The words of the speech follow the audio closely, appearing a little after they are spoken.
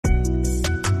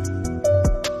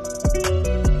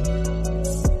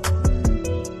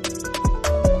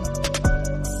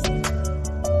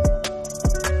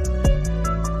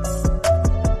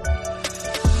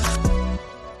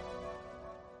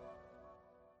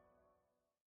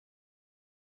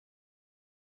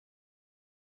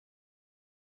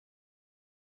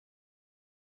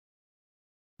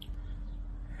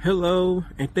Hello,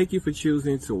 and thank you for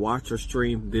choosing to watch or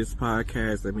stream this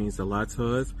podcast. That means a lot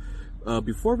to us.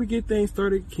 Before we get things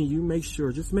started, can you make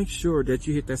sure that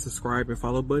you hit that subscribe and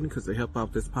follow button because it helps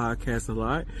out this podcast a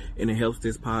lot and it helps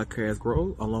this podcast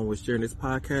grow along with sharing this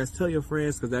podcast. Tell your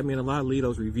friends because that means a lot. Leave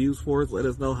those reviews for us. Let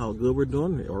us know how good we're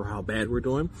doing or how bad we're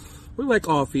doing. We like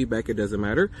all feedback. It doesn't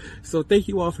matter. So thank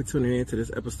you all for tuning in to this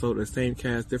episode of the Same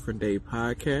Cast, Different Day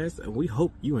podcast. And we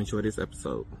hope you enjoy this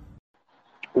episode.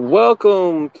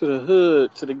 Welcome to the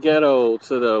hood, to the ghetto,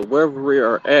 to the wherever we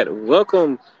are at.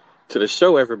 Welcome to the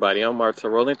show, everybody. I'm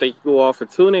Martin Rowland. Thank you all for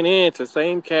tuning in to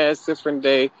Same Cast, Different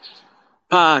Day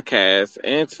podcast.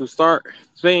 And to start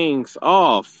things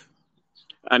off,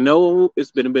 I know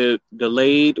it's been a bit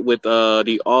delayed with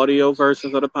the audio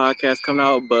versions of the podcast coming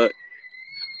out, but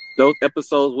those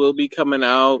episodes will be coming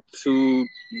out to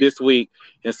this week.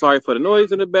 And sorry for the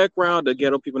noise in the background. The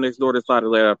ghetto people next door decided to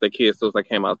let out their kids so I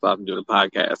came outside to do the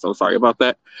podcast. So sorry about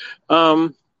that. So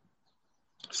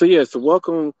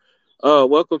welcome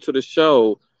to the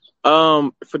show.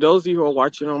 For those of you who are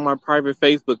watching on my private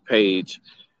Facebook page,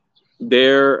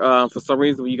 there for some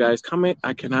reason when you guys comment,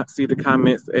 I cannot see the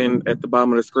comments at the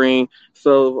bottom of the screen.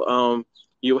 So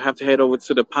you'll have to head over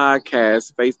to the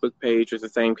podcast Facebook page, which is the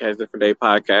Same Cast Different Day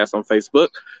podcast on Facebook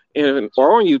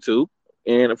or on YouTube,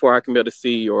 and before I can be able to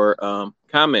see your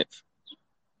comments.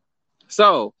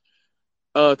 So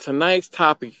tonight's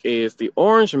topic is the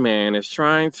Orange Man is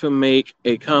trying to make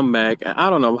a comeback. And I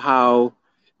don't know how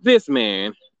this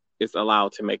man is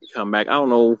allowed to make a comeback. I don't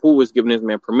know who is giving this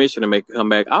man permission to make a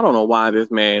comeback. I don't know why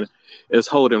this man is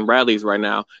holding rallies right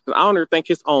now. Because I don't even think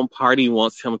his own party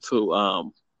wants him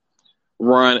to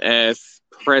run as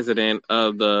president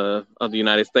of the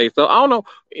United States. So I don't know.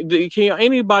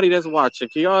 Anybody that's watching,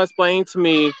 can y'all explain to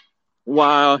me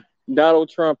why Donald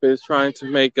Trump is trying to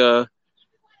make a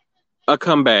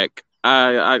comeback?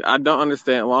 I don't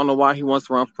understand. Well, I don't know why he wants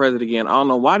to run for president again. I don't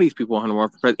know why these people want to run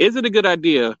for president. Is it a good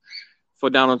idea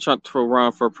for Donald Trump to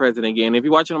run for president again? If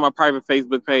you're watching on my private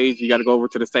Facebook page, you got to go over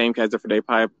to the Same Cast Different Day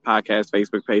podcast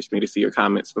Facebook page for me to see your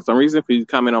comments. For some reason, if you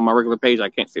comment on my regular page, I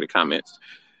can't see the comments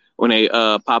when they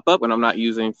pop up. When I'm not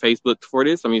using Facebook for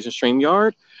this, I'm using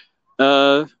StreamYard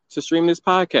to stream this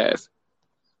podcast.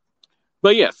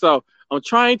 But yeah, so I'm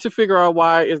trying to figure out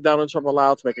why is Donald Trump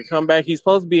allowed to make a comeback. He's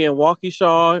supposed to be in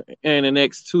Waukesha in the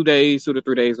next 2 to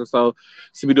 3 days or so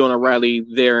to be doing a rally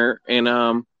there.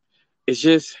 And it's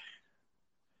just,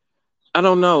 I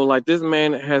don't know. Like, this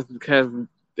man has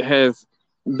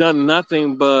done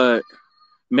nothing but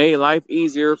made life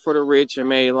easier for the rich and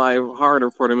made life harder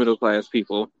for the middle class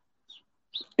people.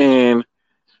 And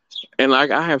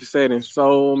like I have said in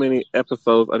so many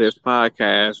episodes of this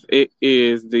podcast, it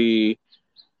is the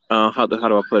how do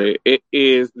I put it? It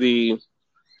is the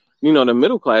the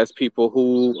middle class people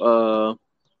who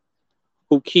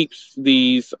keeps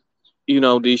these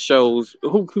these shows,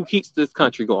 who keeps this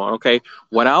country going. Okay,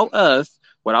 without us,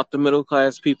 without the middle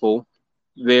class people,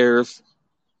 there's,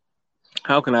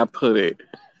 how can I put it?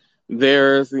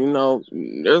 There's no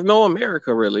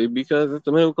America really, because it's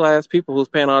the middle class people who's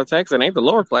paying all the taxes. It ain't the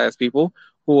lower class people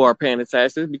who are paying the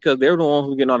taxes, because they're the ones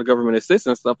who getting all the government assistance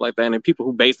and stuff like that. And people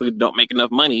who basically don't make enough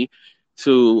money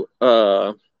to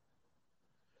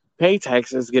pay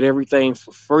taxes get everything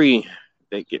for free.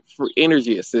 They get free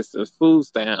energy assistance, food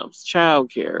stamps,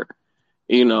 childcare,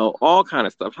 all kind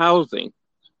of stuff, housing,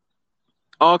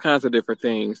 all kinds of different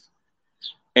things.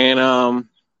 And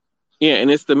yeah,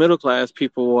 and it's the middle class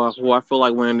people who I feel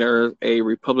like when there's a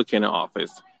Republican in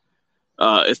office,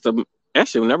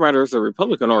 whenever there's a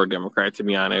Republican or a Democrat, to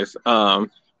be honest,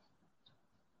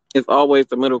 it's always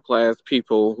the middle class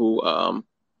people who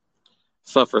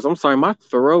suffers. I'm sorry, my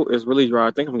throat is really dry.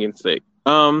 I think I'm getting sick.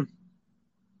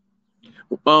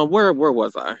 Where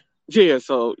was I? Yeah,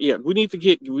 so yeah, we need to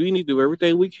do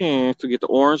everything we can to get the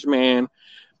Orange Man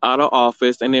out of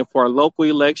office. And then for local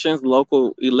elections,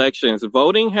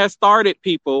 voting has started,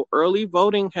 people. Early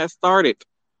voting has started.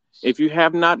 If you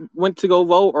have not went to go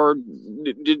vote, or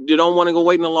you don't want to go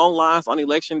wait in the long lines on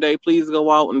election day, please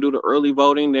go out and do the early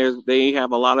voting. They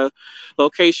have a lot of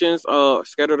locations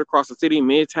scattered across the city.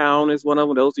 Midtown is one of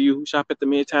them. Those of you who shop at the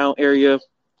Midtown area,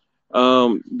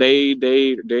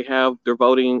 they have their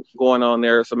voting going on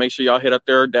there. So make sure y'all hit up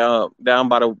there down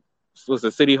by the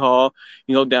city hall.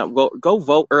 Go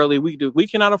vote early. We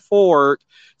cannot afford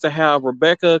to have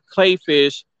Rebecca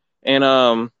Clayfish and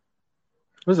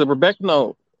was it Rebecca?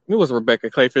 No, it was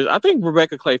Rebecca Clayfish. I think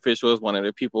Rebecca Clayfish was one of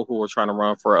the people who were trying to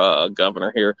run for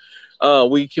governor here.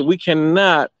 We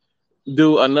cannot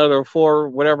do another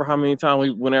whenever how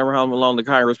long the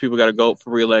Congress people got to go for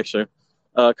re-election,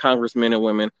 congressmen and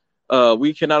women.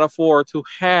 We cannot afford to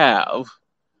have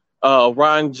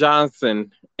Ron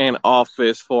Johnson in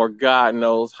office for God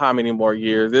knows how many more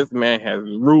years. This man has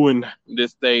ruined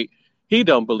this state. He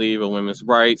don't believe in women's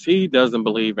rights. He doesn't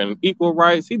believe in equal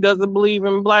rights. He doesn't believe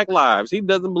in black lives. He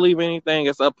doesn't believe in anything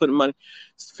except putting money,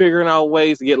 figuring out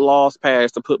ways to get laws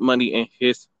passed to put money in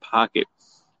his pocket.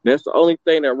 That's the only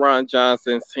thing that Ron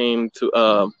Johnson seemed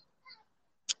to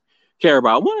care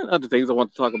about. One of the other things I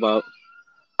want to talk about,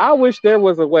 I wish there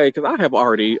was a way, because I have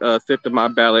already sent in my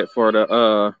ballot for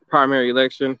the primary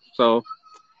election. So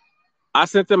I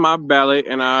sent in my ballot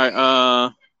and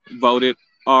I voted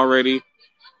already.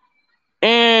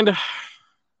 And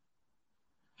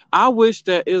I wish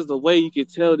there is a way you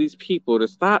could tell these people to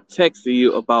stop texting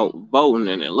you about voting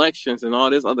and elections and all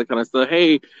this other kind of stuff.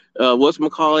 Hey,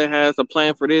 what's-McCall has a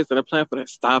plan for this and a plan for that.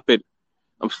 Stop it.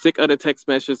 I'm sick of the text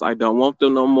messages. I don't want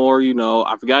them no more. You know,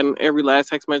 I've gotten every last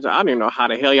text message. I didn't know how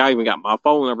the hell y'all even got my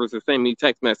phone numbers to send me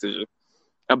text messages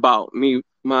about me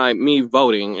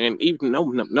voting, and even know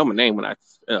my name when I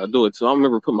do it. So I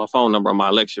remember putting my phone number on my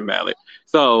election ballot.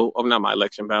 So, not my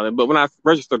election ballot, but when I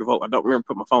registered to vote, I don't remember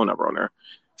putting my phone number on there.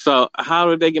 So how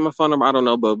did they get my phone number? I don't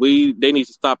know, but they need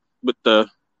to stop with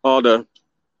all the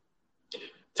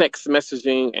text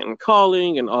messaging and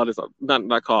calling and all this.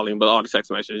 Not calling, but all the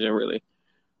text messaging really.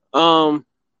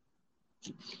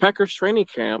 Packers training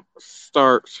camp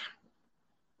starts.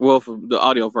 Well, for the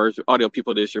audio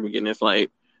people this year, we're getting this late.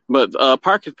 But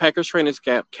Packers training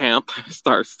camp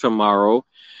starts tomorrow.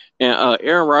 And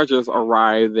Aaron Rodgers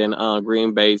arrived in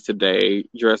Green Bay today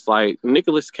dressed like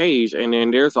Nicolas Cage. And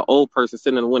then there's an old person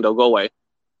sitting in the window. Go away.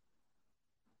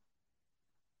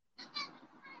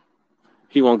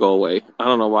 He won't go away. I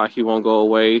don't know why he won't go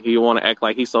away. He want to act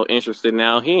like he's so interested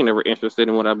now. He ain't never interested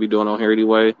in what I be doing on here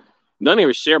anyway. Doesn't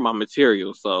even share my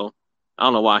material. So I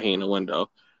don't know why he in the window.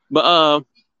 But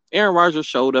Aaron Rodgers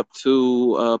showed up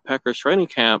to Packers training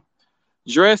camp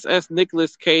dressed as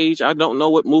Nicolas Cage. I don't know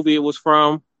what movie it was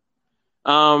from.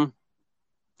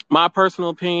 My personal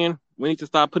opinion, we need to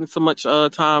stop putting so much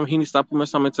time. He needs to stop putting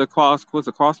some into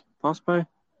cosplay,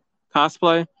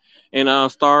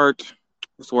 and start.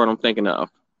 What's the word I'm thinking of?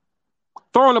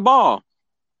 Throwing the ball,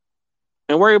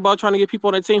 and worry about trying to get people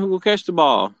on the team who will catch the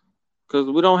ball, because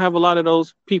we don't have a lot of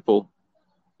those people.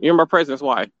 You're my presence.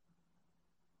 Why?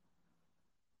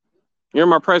 You're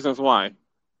my presence. Why?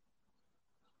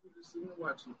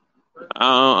 I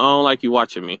don't like you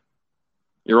watching me.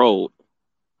 You're old.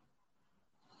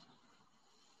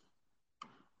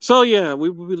 So, yeah,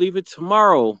 we will be leaving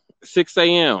tomorrow, 6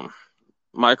 a.m.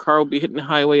 My car will be hitting the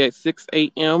highway at 6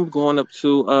 a.m., going up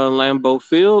to Lambeau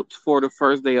Field for the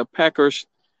first day of Packers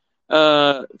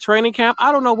training camp.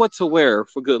 I don't know what to wear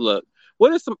for good luck.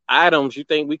 What are some items you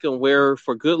think we can wear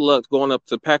for good luck going up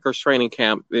to Packers training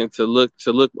camp and to look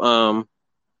I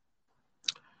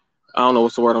don't know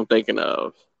what's the word I'm thinking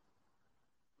of.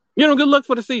 Good luck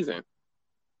for the season.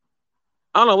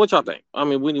 I don't know what y'all think. I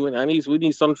mean, we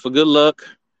need something for good luck.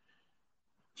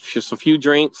 Just a few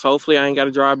drinks. Hopefully I ain't got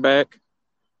to drive back,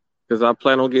 because I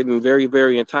plan on getting very,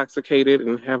 very intoxicated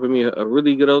and having me a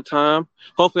really good old time.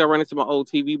 Hopefully I run into my old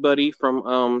TV buddy from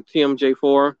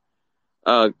TMJ4.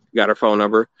 Got her phone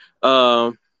number.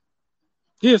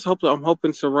 Yes, hopefully I'm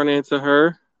hoping to run into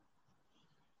her.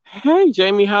 Hey,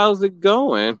 Jamie, how's it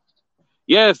going?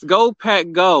 Yes, go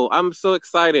Pack go. I'm so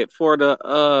excited for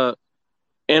the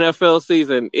NFL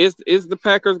season. Is the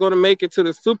Packers going to make it to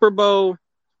the Super Bowl?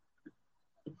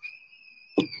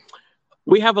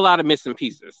 We have a lot of missing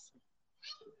pieces,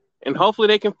 and hopefully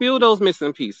they can fill those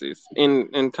missing pieces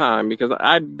in time, because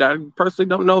I personally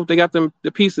don't know if they got the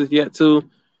pieces yet to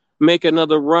make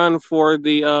another run for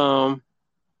the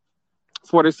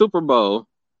Super Bowl.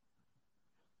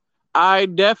 I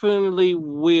definitely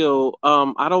will.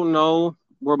 I don't know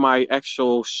where my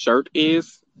actual shirt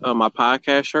is, my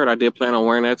podcast shirt. I did plan on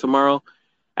wearing that tomorrow.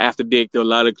 I have to dig through a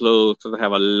lot of clothes, because I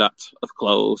have a lot of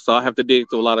clothes. So I have to dig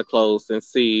through a lot of clothes and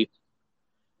see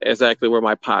exactly where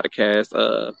my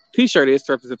podcast t-shirt is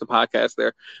to represent the podcast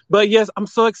there. But yes, I'm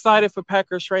so excited for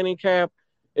Packers training camp.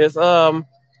 It's I've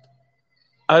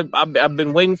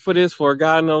been waiting for this for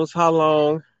God knows how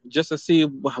long, just to see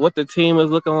what the team is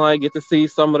looking like, get to see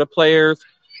some of the players.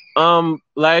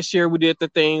 Last year we did the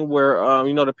thing where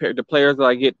the players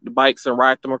that get the bikes and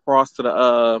ride them across to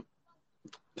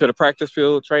the practice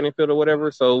field, training field, or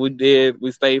whatever. So we did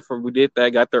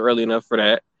that, got there early enough for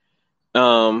that.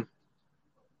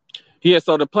 Yeah,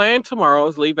 so the plan tomorrow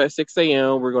is leave at 6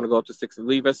 a.m. We're going to go up to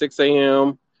leave at 6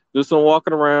 a.m., do some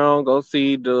walking around, go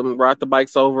see them, ride the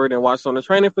bikes over, then watch on the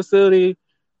training facility.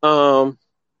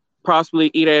 Possibly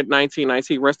eat at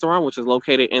 1919 restaurant, which is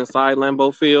located inside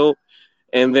Lambeau Field.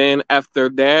 And then after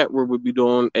that, we will be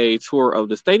doing a tour of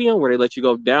the stadium where they let you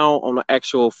go down on the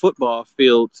actual football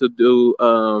field to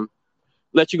do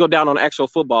let you go down on the actual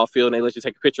football field and they let you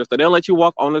take a picture. So they don't let you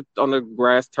walk on the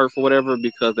grass turf or whatever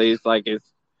because it's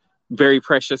very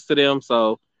precious to them.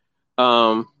 So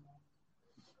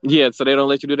yeah, so they don't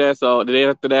let you do that. So the day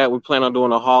after that, we plan on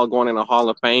doing going in a Hall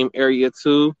of Fame area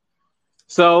too.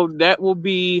 So that will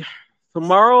be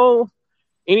tomorrow.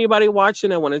 Anybody watching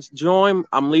that want to join,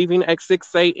 I'm leaving at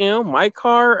 6 a.m. My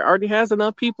car already has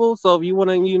enough people. So if you want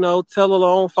to, tell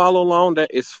along, follow along,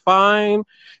 that is fine.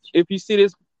 If you see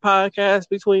this podcast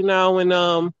between now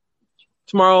and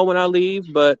tomorrow when I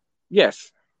leave. But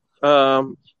yes,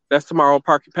 that's tomorrow,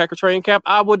 Packer training camp.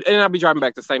 I'll be driving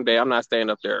back the same day. I'm not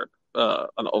staying up there on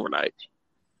the overnight.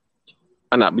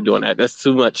 I'll not be doing that. That's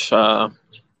too much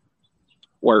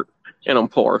work, and I'm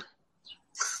poor.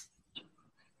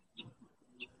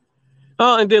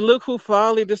 Oh, and then look who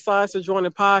finally decides to join the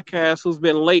podcast, who's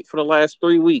been late for the last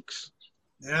 3 weeks.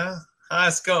 Yeah.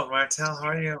 How's it going, Martel? How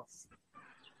are you?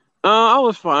 I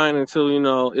was fine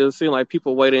until, it seemed like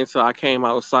people waited until I came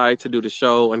outside to do the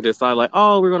show and decided like,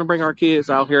 oh, we're going to bring our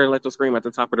kids out here and let them scream at the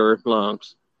top of their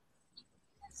lungs.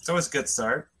 So it's a good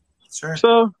start. Sure.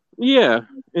 So, yeah,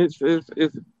 it's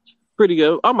pretty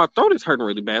good. Oh, my throat is hurting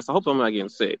really bad, so I hope I'm not getting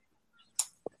sick.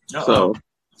 Uh-oh. So, did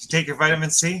you take your vitamin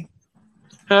C?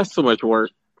 That's too much work.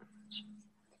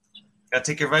 Gotta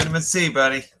take your vitamin C,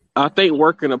 buddy. I think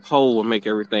working a pole will make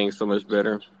everything so much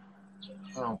better.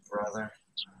 Oh, brother.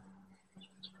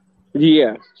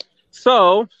 Yeah.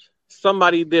 So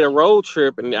somebody did a road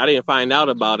trip, and I didn't find out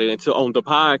about it until on the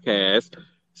podcast.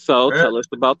 So Tell us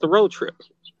about the road trip.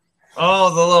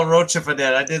 Oh, the little road trip I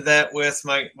did. I did that with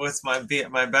my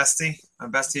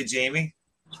bestie Jamie.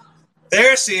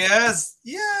 There she is!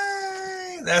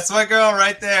 Yay! That's my girl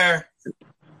right there.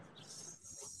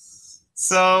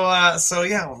 So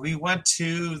yeah, we went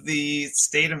to the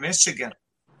state of Michigan.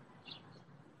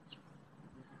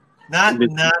 Not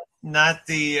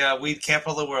the weed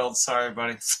capital of the world. Sorry,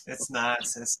 buddy. It's not.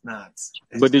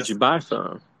 But did you buy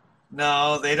some?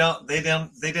 No, they don't. They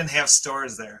didn't have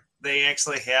stores there. They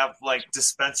actually have like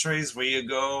dispensaries where you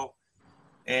go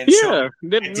and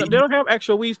they don't have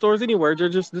actual weed stores anywhere. They're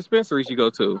just dispensaries you go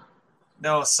to.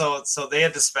 No, so they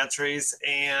had dispensaries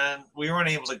and we weren't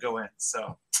able to go in.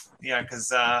 So yeah,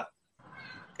 because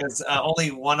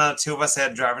only one out of two of us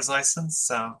had a driver's license.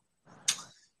 So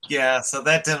yeah, so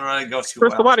that didn't really go too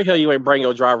well. Why the hell you ain't bring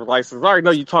your driver's license? I already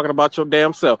know you talking about your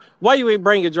damn self. Why you ain't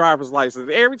bring your driver's license?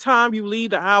 Every time you leave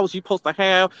the house, you supposed to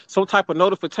have some type of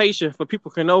notification for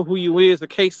people can know who you is in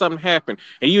case something happened.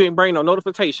 And you ain't bring no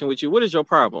notification with you. What is your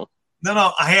problem?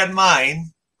 No, I had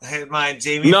mine.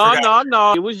 Jamie.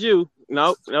 No, it was you.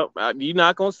 Nope. You're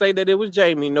not gonna say that it was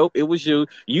Jamie. Nope, it was you.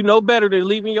 You know better than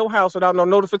leaving your house without no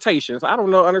notifications. I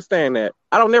don't understand that.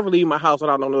 I don't never leave my house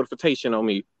without no notification on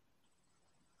me.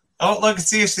 Oh, look,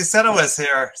 see, she said it was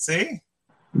here. See?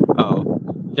 Oh,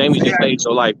 Jamie just saved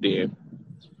your life, then.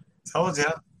 Told you.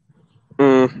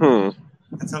 Mm-hmm.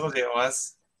 I told you it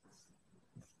was.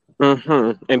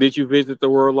 Mm-hmm. And did you visit the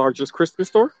world's largest Christmas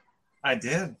store? I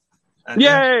did.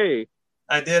 Yay!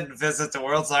 I did visit the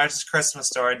world's largest Christmas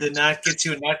store. I did not get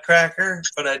you a nutcracker,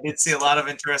 but I did see a lot of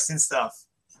interesting stuff.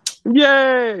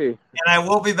 Yay! And I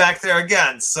will be back there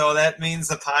again. So that means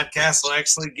the podcast will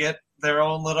actually get their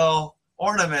own little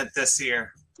ornament this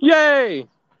year. Yay!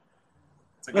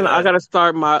 I got to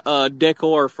start my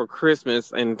decor for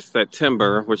Christmas in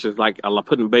September, which is like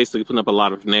basically putting up a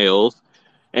lot of nails.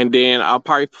 And then I'll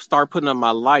probably start putting up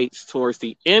my lights towards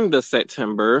the end of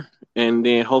September. And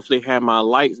then hopefully have my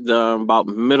lights done about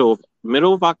middle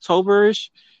of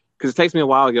October-ish, because it takes me a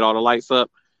while to get all the lights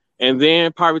up. And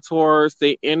then probably towards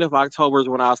the end of October is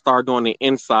when I'll start doing the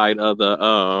inside of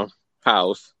the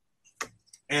house.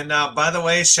 And by the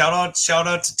way, shout out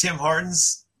to Tim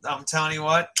Hortons. I'm telling you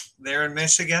what, they're in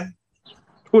Michigan.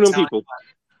 Who them people?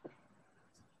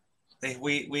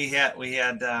 We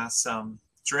had some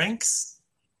drinks.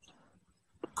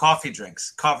 Coffee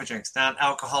drinks, not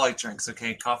alcoholic drinks,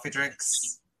 okay? Coffee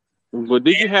drinks. But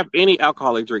did you have any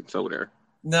alcoholic drinks over there?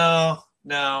 No,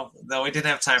 we didn't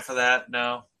have time for that.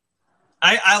 No.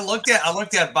 I looked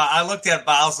at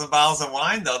bottles and bottles of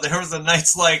wine though. There was a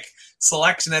nice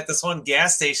selection at this one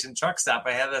gas station truck stop.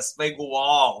 I had this big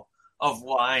wall of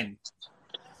wine.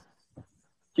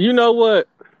 You know what?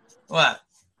 What?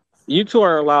 You two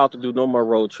are allowed to do no more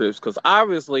road trips because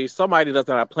obviously somebody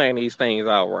doesn't have plan these things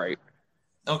out right.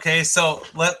 Okay, so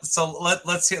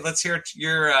let's hear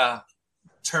your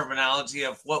terminology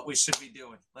of what we should be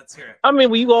doing. Let's hear it. I mean,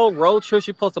 when you go on road trips,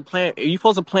 you're supposed to plan. You're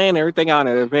supposed to plan everything out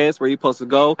in advance. Where you're supposed to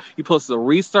go. You're supposed to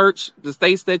research the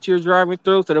states that you're driving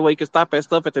through, so that way you can stop at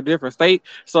stuff at the different state.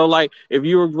 So, like, if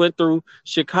you went through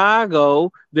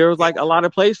Chicago, there was like a lot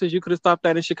of places you could have stopped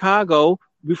at in Chicago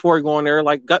before going there.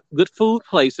 Like, got good food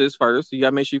places first. You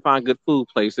gotta make sure you find good food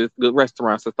places, good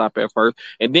restaurants to stop at first,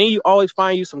 and then you always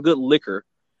find you some good liquor.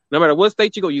 No matter what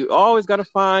state you go, you always got to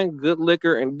find good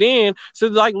liquor. And then, so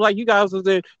like you guys was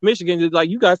in Michigan, like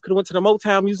you guys could have went to the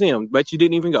Motown Museum, but you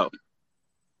didn't even go.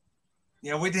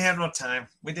 Yeah, we didn't have no time.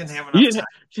 We didn't have enough time.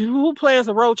 Who plans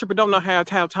a road trip and don't know how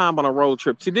to have time on a road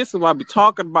trip? See, this is what I be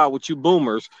talking about with you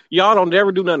boomers. Y'all don't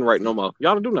ever do nothing right no more.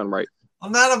 Y'all don't do nothing right.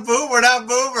 I'm not a boomer. We're not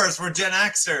boomers. We're Gen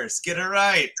Xers. Get it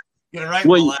right. Get it right,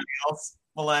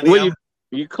 millennials.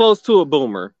 You're close to a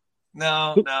boomer.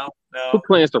 No. Who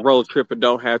plans the road trip and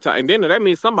don't have time? And then that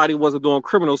means somebody wasn't doing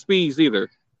criminal speeds either.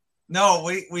 No,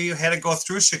 we had to go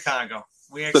through Chicago.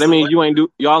 So that means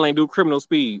y'all ain't do criminal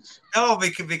speeds. No,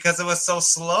 because it was so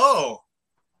slow.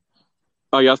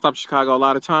 Oh, y'all stopped Chicago a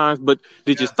lot of times, but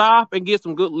did you stop and get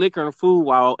some good liquor and food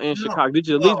while in Chicago? Did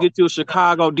you at least get you a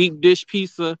Chicago deep dish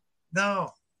pizza?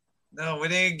 No, we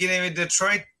didn't get any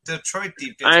Detroit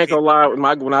deep dish. I ain't gonna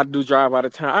lie, when I do drive out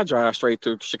of town, I drive straight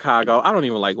to Chicago. I don't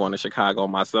even like going to Chicago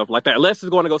myself like that, unless it's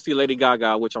going to go see Lady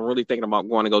Gaga, which I'm really thinking about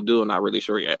going to go do. I'm not really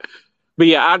sure yet. But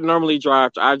yeah, I normally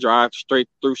drive straight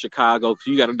through Chicago because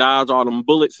you got to dodge all them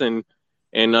bullets and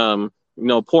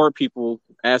poor people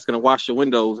asking to wash your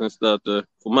windows and stuff for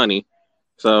money.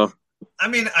 So, I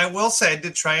mean, I will say I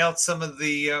did try out some of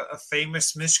the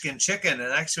famous Michigan chicken.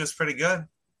 It actually was pretty good.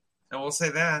 I will say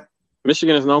that.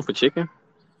 Michigan is known for chicken?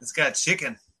 It's got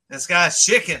chicken. Yeah,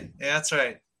 that's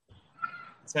right.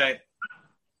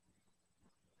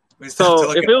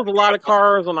 So if it was a lot of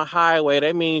cars on the highway,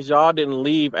 that means y'all didn't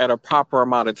leave at a proper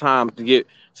amount of time to get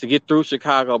through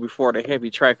Chicago before the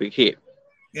heavy traffic hit.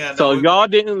 Yeah. So y'all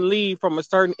didn't leave from a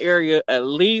certain area at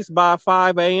least by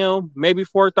 5 a.m., maybe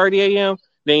 4:30 a.m.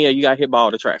 Then you got hit by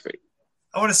all the traffic.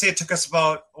 I want to say it took us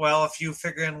about, if you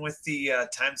figure in with the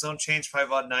time zone change, probably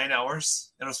about 9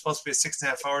 hours. And it was supposed to be a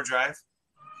 6.5 hour drive.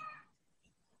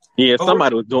 Yeah,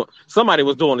 somebody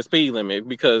was doing the speed limit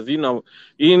because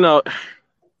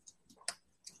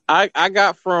I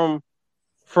got from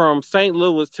St.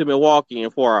 Louis to Milwaukee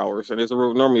in 4 hours, and it's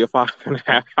normally a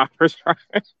 5.5 hours drive.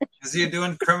 Because you're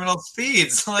doing criminal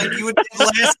speeds, like you would do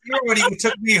last year when you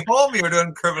took me home. You were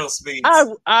doing criminal speeds.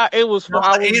 It was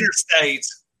interstate.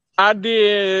 I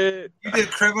did. You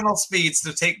did criminal speeds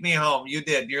to take me home. You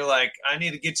did. You're like, I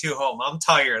need to get you home. I'm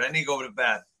tired. I need to go to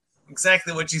bed.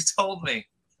 Exactly what you told me.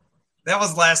 That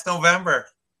was last November.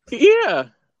 Yeah.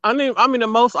 I mean the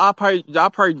most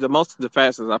the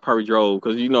fastest I probably drove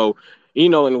because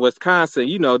in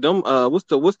Wisconsin, them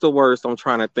what's the words I'm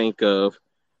trying to think of?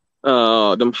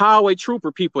 Them highway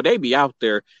trooper people, they be out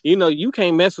there. You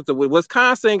can't mess with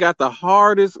Wisconsin got the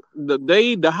hardest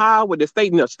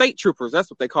the state troopers, that's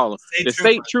what they call them.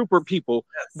 State trooper people,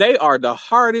 yes. They are the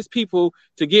hardest people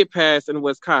to get past in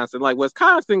Wisconsin. Like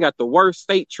Wisconsin got the worst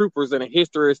state troopers in the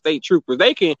history of state troopers.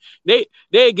 They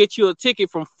get you a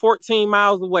ticket from 14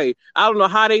 miles away. I don't know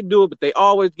how they do it, but they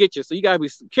always get you. So you gotta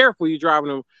be careful you driving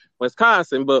them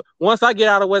Wisconsin. But once I get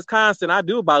out of Wisconsin, I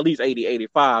do about at least 80,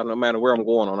 85, no matter where I'm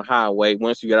going on the highway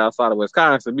once you get outside of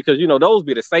Wisconsin, because those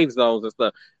be the safe zones and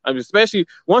stuff. I mean, especially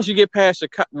once you get past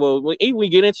Chicago. Well, even when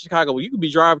you get into Chicago, you could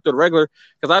be driving through the regular,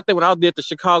 because I think when I did the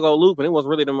Chicago loop and it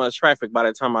wasn't really that much traffic by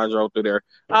the time I drove through there,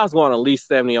 I was going at least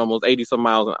 70, almost 80 some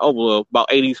miles, about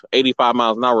 80, 85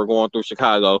 miles an hour going through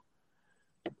Chicago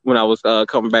when I was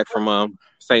coming back from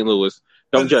St. Louis.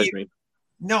 Don't judge me.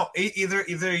 No,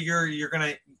 either you're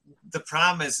gonna. The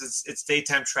problem is it's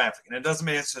daytime traffic, and it doesn't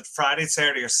mean it's Friday,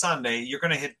 Saturday, or Sunday. You're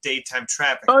going to hit daytime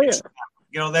traffic. Oh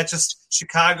yeah, that's just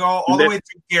Chicago all the way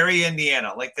to Gary,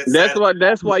 Indiana. Like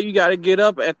that's why you got to get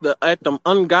up at the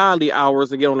ungodly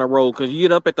hours to get on the road. Because you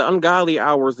get up at the ungodly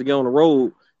hours to get on the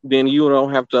road, then you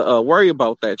don't have to worry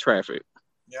about that traffic.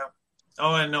 Yeah.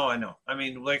 Oh, I know. I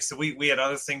mean, like so, we had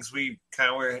other things we kind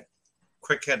of were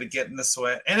quick had to get in this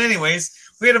way. And anyways,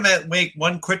 we had to make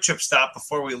one quick trip stop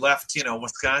before we left,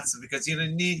 Wisconsin, because you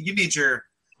need your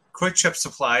quick trip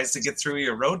supplies to get through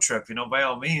your road trip, by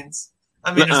all means.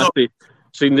 I mean,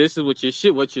 see, this is what you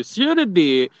should have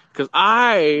did, because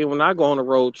when I go on a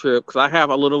road trip, because I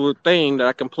have a little thing that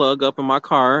I can plug up in my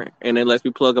car, and it lets me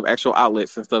plug up actual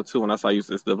outlets and stuff too when I use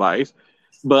this device.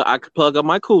 But I can plug up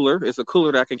my cooler. It's a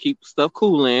cooler that I can keep stuff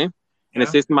cool in. And it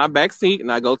sits in my back seat,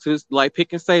 and I go to like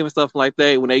Pick and Save and stuff like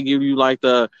that. When they give you like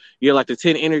the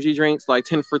 10 energy drinks, like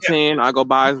 10 for 10, I go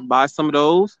buy some of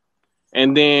those.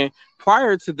 And then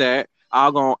prior to that,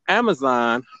 I'll go on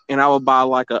Amazon and I will buy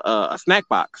like a snack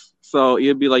box. So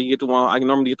it'd be like you get the one. I can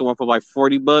normally get the one for like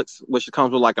 $40, which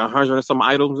comes with like 100 and some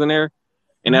items in there,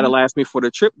 and that'll last me for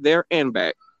the trip there and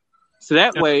back. So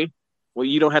that way, well,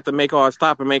 you don't have to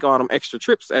stop and make all them extra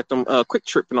trips at them quick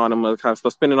trip and all them other kind of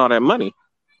stuff, spending all that money.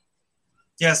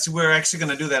 Yes, we're actually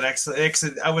going to do that. Actually,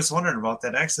 I was wondering about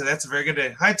that. Actually, that's a very good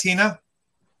day. Hi, Tina.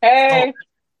 Hey. Oh,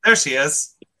 there she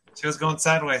is. She was going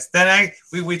sideways. Then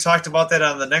we talked about that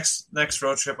on the next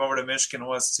road trip over to Michigan,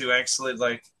 was to actually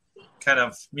like kind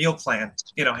of meal plan,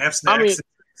 have snacks. I mean,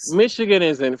 Michigan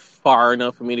isn't far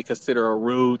enough for me to consider a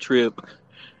road trip.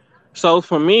 So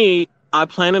for me, I'm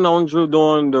planning on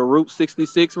doing the Route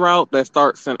 66 route that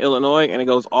starts in Illinois and it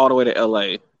goes all the way to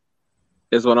LA.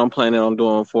 Is what I'm planning on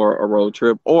doing for a road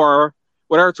trip. Or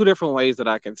there are two different ways that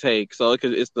I can take. So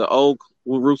it's the old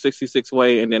Route 66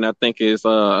 way, and then I think it's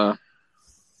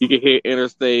you can hit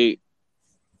Interstate.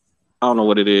 I don't know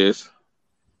what it is.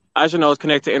 I should know it's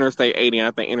connected to Interstate 80, and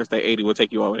I think Interstate 80 will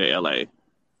take you over to LA.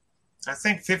 I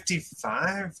think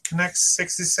 55 connects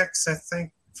 66, I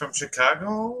think, from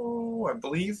Chicago, I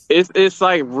believe. It's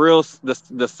like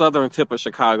the southern tip of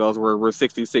Chicago is where Route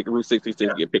 66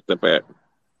 get picked up at.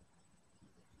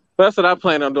 That's what I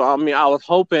plan on doing. I mean, I was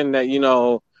hoping that,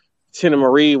 Tina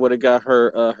Marie would have got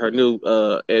her new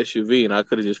SUV, and I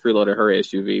could have just freeloaded her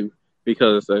SUV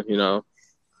because,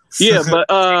 Yeah, but,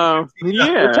 yeah.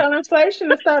 Well, tell inflation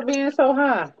to stop being so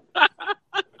high.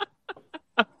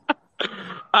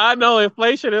 I know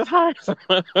inflation is high.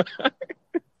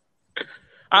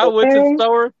 I went to the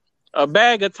store. A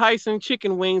bag of Tyson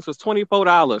chicken wings was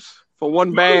 $24 for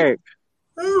one bag.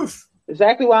 Oof.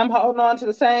 Exactly why I'm holding on to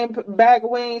the same bag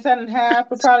of wings I didn't have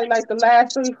for probably like the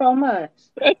last 3-4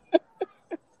 months.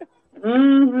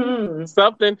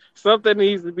 Something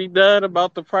needs to be done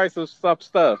about the price of some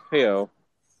stuff. Hell.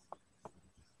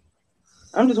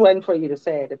 I'm just waiting for you to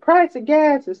say it. The price of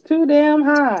gas is too damn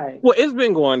high. Well, it's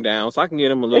been going down, so I can get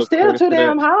them a little. It's still too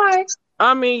damn high.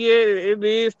 I mean, yeah, it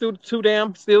is still too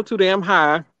damn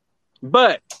high,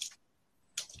 but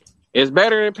it's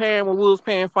better than paying when we was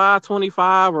paying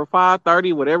 $5.25 or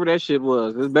 $5.30, whatever that shit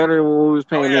was. It's better than when we was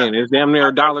paying then. It's damn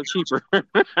near $1 cheaper.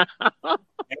 That's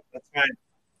right.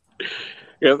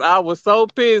 Because I was so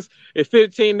pissed. If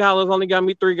 $15 only got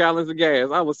me 3 gallons of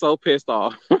gas, I was so pissed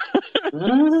off.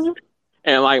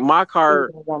 And like my car,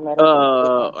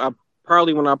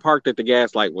 probably when I parked it, the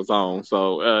gas light was on.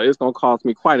 So it's going to cost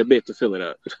me quite a bit to fill it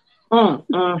up.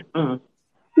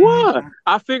 What?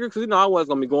 I figured because, I wasn't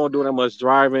going to be doing that much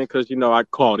driving because, I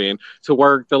called in to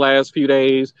work the last few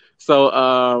days.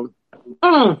 So I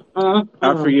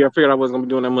figured I wasn't going to be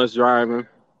doing that much driving.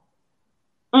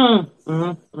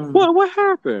 What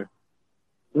happened?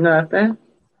 Nothing.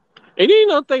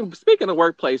 And speaking of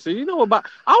workplaces,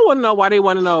 I want to know why they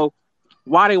want to know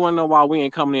why we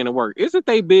ain't coming in to work. Is it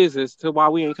their business to why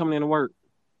we ain't coming in to work?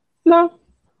 No.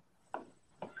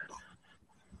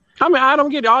 I mean, I don't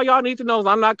get it. All y'all need to know is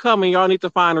I'm not coming. Y'all need to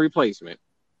find a replacement.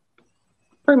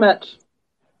 Pretty much.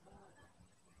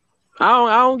 I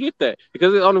don't get that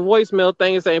because on the voicemail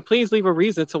thing it's saying please leave a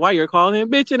reason to why you're calling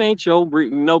in. Bitch, it ain't your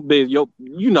no business.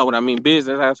 You know what I mean?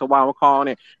 Business. That's why I'm calling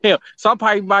in. Hell,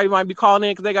 somebody might be calling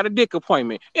in because they got a dick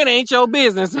appointment. It ain't your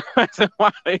business.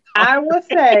 I would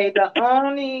say the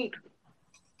only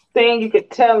thing you could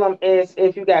tell them is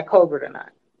if you got COVID or not.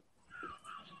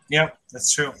 Yep,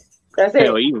 that's true. That's it.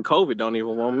 Hell, even COVID don't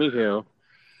even want me here.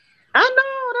 I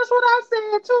know. That's what I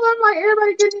said too. I'm like,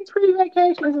 everybody getting free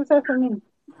vacations except for me.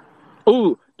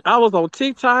 Ooh, I was on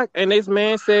TikTok and this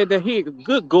man said that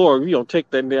good gore, you don't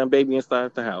take that damn baby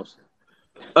inside the house.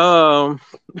 Hold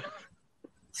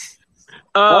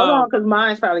on, because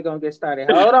mine's probably gonna get started.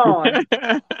 Hold on.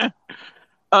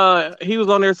 He was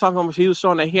on there talking about, he was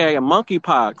showing that he had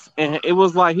monkeypox, and it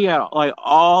was like he had like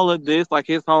all of this, like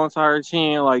his whole entire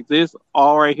chin, like this,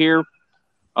 all right here.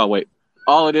 Oh wait,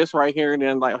 all of this right here, and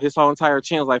then like his whole entire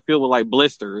chin was like filled with like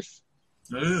blisters.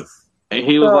 Oof. And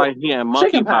he was like, he had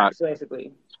monkeypox,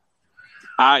 basically.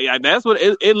 That's what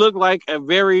it looked like. A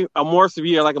more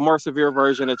severe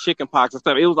version of chickenpox and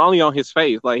stuff. It was only on his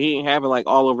face, like he ain't having like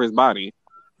all over his body.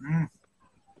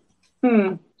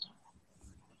 And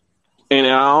I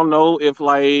don't know if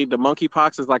like the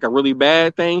monkeypox is like a really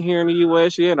bad thing here in the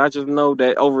U.S. yet. I just know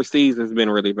that overseas has been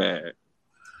really bad.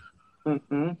 Oh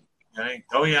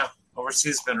yeah,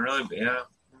 overseas has been really bad. Yeah.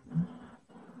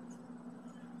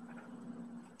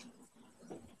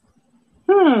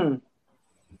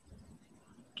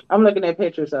 I'm looking at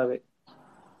pictures of it.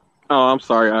 Oh, I'm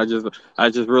sorry. I just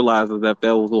realized that if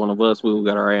that was one of us, we would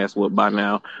got our ass whooped by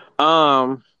now.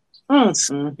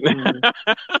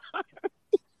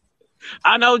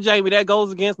 I know, Jamie. That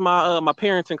goes against my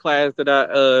parenting class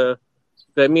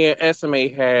that me and SMA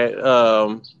had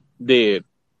did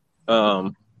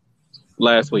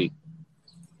last week.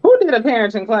 Who did a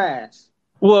parenting class?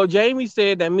 Well, Jamie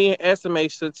said that me and SMA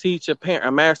should teach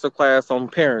a master class on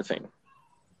parenting.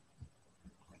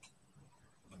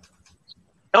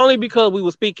 Only because we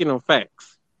were speaking on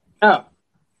facts. Oh.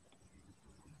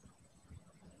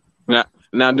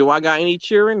 Now, do I got any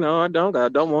cheering? No, I don't. I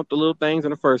don't want the little things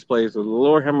in the first place.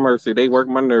 Lord have mercy. They work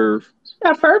my nerve.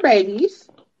 Got fur babies.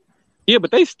 Yeah,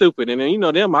 but they stupid. And then, you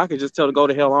know, them, I could just tell to go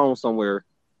to hell on somewhere.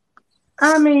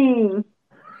 I mean...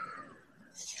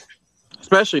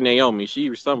 Especially Naomi.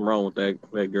 Something wrong with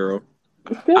that girl.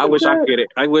 I wish I could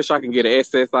get an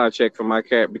SSI check for my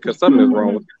cat because something is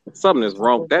wrong. Something is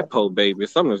wrong with that poor baby.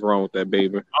 Something is wrong with that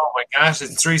baby. Oh my gosh,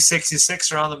 it's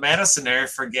 $3.66 around the Madison area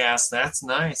for gas. That's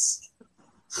nice.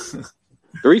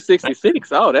 $3.66.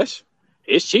 Oh,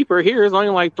 it's cheaper here. It's only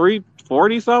like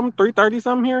 $3.40 something, $3.30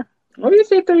 something here. What do you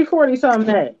say $3.40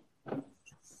 something at?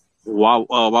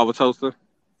 Wauwatosa.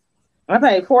 I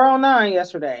paid $4.09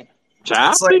 yesterday.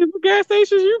 Child, what gas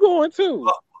stations you going to?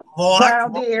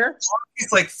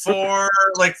 It's like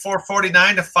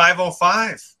 $4.49 to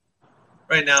 $5.05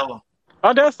 right now.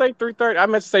 Oh, that's say $3.30. I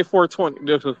meant to say $4.20.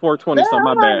 This was $4.20 something.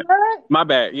 My bad. My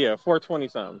bad. Yeah,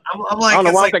 $4.20 something. I'm like, I don't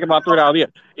know why I'm thinking about $3. Yeah,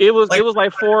 it was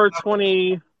like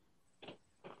 $4.20.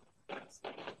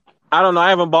 I don't know. I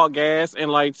haven't bought gas in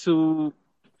like 3.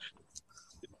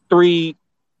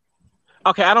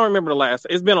 Okay, I don't remember the last.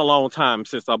 It's been a long time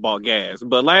since I bought gas,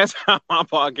 but last time I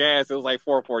bought gas, it was like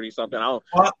 $4.40 something.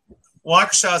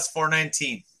 Waukesha's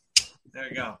 $4.19. There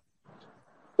you go.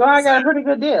 So I got a pretty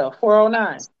good deal,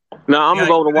 $4.09. Now I'm gonna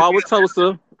go to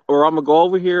Wauwatosa, or I'm gonna go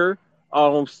over here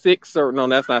on 6th or no,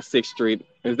 that's not 6th Street.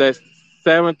 Is that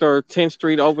 7th or 10th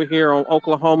Street over here on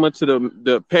Oklahoma to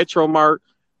the Petromart,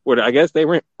 where I guess they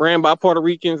ran by Puerto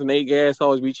Ricans and they gas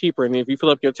always be cheaper. And if you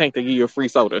fill up your tank, they give you a free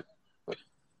soda.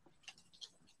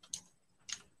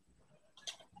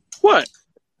 What?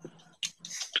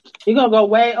 You're going to go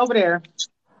way over there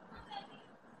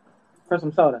for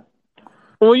some soda.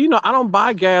 Well, you know, I don't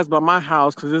buy gas by my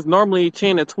house because it's normally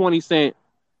 10 to 20 cents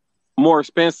more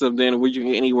expensive than what you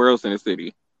can get anywhere else in the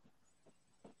city.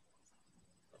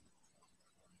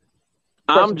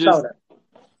 Yeah.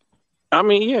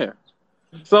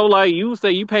 So, like, you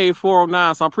say you paid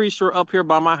 $4.09, so I'm pretty sure up here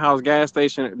by my house gas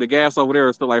station, the gas over there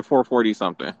is still like $4.40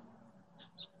 something.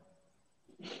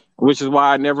 Which is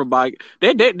why I never buy.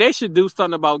 They should do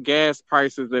something about gas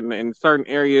prices in certain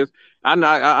areas. I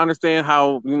understand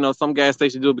how, you know, some gas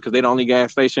stations do it because they're the only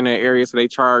gas station in that area, so they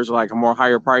charge like a more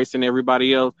higher price than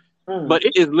everybody else. But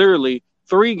it is literally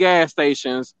 3 gas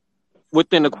stations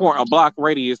within a block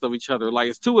radius of each other. Like,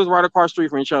 it's 2 is right across the street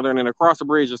from each other, and then across the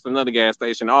bridge is another gas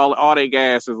station. All their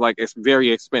gas is like, it's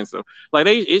very expensive. Like,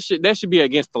 that should be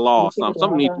against the law.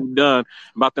 Something needs to be done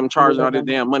about them charging all this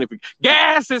damn money for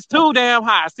gas. Is too damn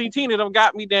high. See, Tina done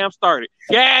got me damn started.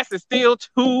 Gas is still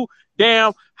too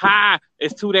damn high.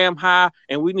 It's too damn high,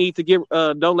 and we need to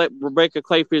don't let Rebecca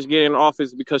Clayfish get in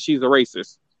office because she's a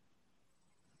racist.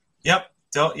 Yep.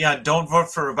 Don't vote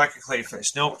for Rebecca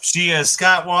Clayfish. Nope, she is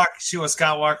Scott Walker. She was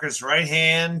Scott Walker's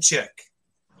right-hand chick.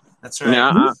 That's right.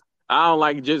 Now, I don't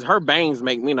like just her bangs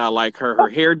make me not like her.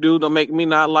 Her hairdo don't make me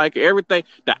not like her. Everything,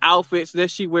 the outfits that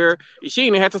she wear, she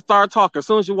didn't have to start talking. As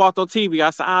soon as she walked on TV, I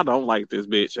said, I don't like this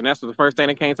bitch. And that's the first thing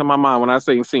that came to my mind when I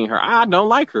seen her. I don't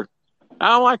like her. I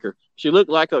don't like her. She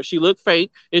looked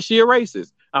fake, and she a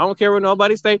racist. I don't care what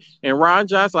nobody say. And Ron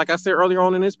Johnson, like I said earlier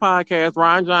on in this podcast,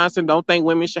 Ron Johnson don't think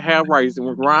women should have rights.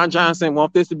 And Ron Johnson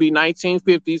want this to be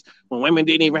 1950s when women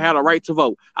didn't even have a right to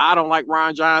vote. I don't like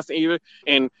Ron Johnson either.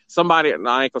 And somebody, I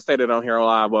ain't gonna say that on here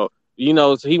live, but you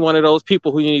know, he one of those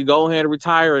people who you need to go ahead and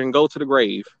retire and go to the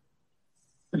grave.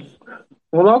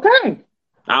 Well, okay.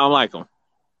 I don't like him.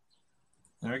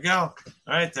 There we go. All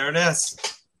right, there it is.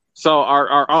 So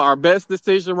our best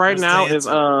decision right now is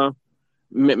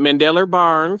Mandela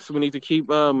Barnes. We need to keep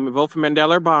vote for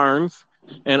Mandela Barnes.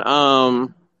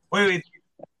 And wait,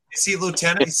 is he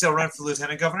lieutenant? He's still running for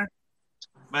lieutenant governor?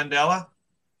 Mandela?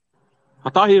 I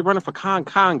thought he was running for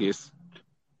Congress.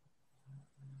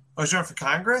 Oh, he's running for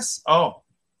Congress? Oh.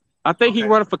 I think he's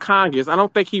running for Congress. I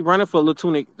don't think he's running for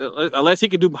lieutenant unless he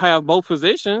could have both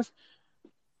positions.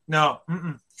 No.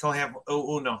 Can only have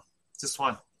no. Just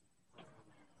one.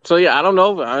 So yeah, I don't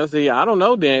know. Honestly, I don't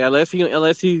know then. Unless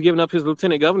he's giving up his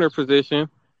lieutenant governor position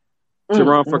to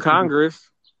run for Congress.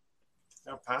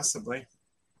 Oh, possibly.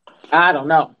 I don't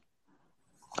know.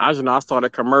 I saw the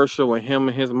commercial with him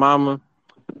and his mama,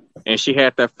 and she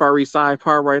had that furry side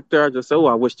part right there. I just said,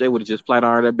 I wish they would have just flat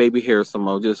ironed that baby hair some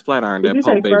more. Just flat iron that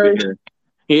poor baby hair.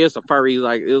 He is a furry.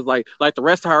 Like it was like the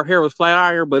rest of her hair was flat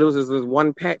iron, but it was just this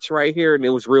one patch right here, and it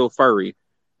was real furry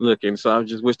looking. So I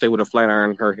just wish they would have flat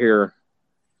ironed her hair,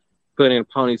 put in a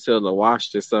ponytail, or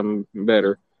washed it something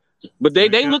better. But they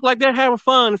look like they're having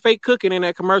fun, fake cooking in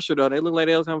that commercial though. They look like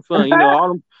they was having fun. You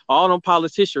know, all them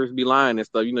politicians be lying and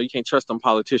stuff. You know, you can't trust them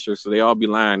politicians, so they all be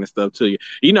lying and stuff to you.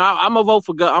 You know, I'm gonna vote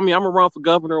for. I'm gonna run for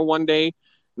governor one day.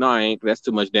 No, I ain't. That's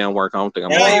too much damn work. I don't think I'm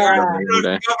gonna you're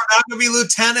governor not gonna be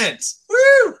lieutenant.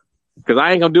 Woo! Because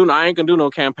I ain't gonna do no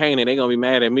campaigning. They gonna be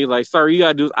mad at me. Like, sir, you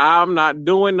gotta do. I'm not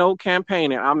doing no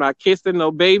campaigning. I'm not kissing no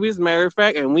babies. Matter of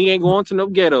fact, and we ain't going to no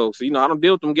ghettos. You know, I don't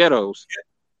deal with them ghettos.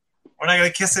 We're not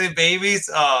gonna kiss any babies.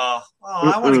 I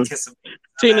want to kiss them.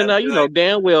 Tina, now you know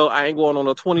damn well I ain't going on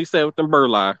the 27th and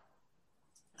Burleigh.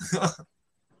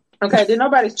 Okay, did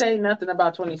nobody say nothing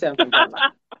about 27th and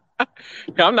Burleigh?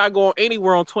 I'm not going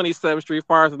anywhere on 27th Street, as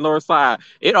far as the north side.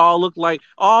 It all looked like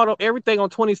everything on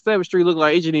 27th Street looked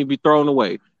like it should need to be thrown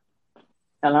away.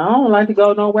 And I don't like to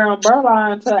go nowhere on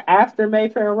Burleigh until after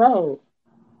Mayfair Road.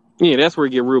 Yeah, that's where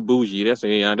it get real bougie. That's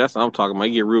what I'm talking about.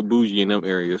 You get real bougie in them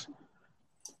areas.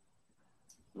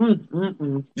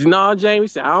 No, Jamie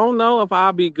said, I don't know if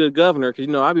I'll be a good governor because,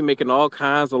 you know, I'll be making all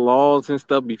kinds of laws and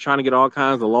stuff, be trying to get all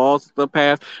kinds of laws and stuff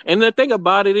passed. And the thing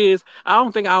about it is, I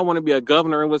don't think I want to be a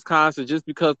governor in Wisconsin just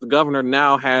because the governor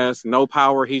now has no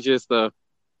power. He just, lame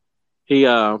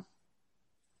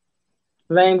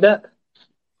duck.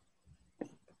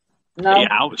 No. Yeah,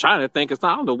 I was trying to think. I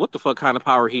don't know what the fuck kind of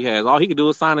power he has. All he can do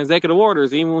is sign executive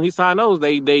orders. Even when he signed those,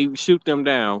 they shoot them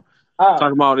down.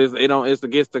 Talking about it's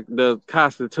against the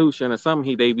Constitution or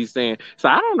something they be saying. So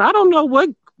I don't know what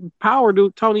power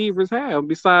do Tony Evers have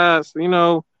besides, you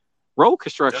know, road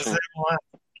construction.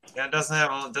 It doesn't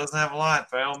have a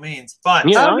lot by all means. But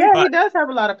he does have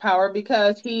a lot of power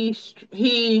because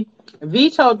he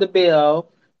vetoed the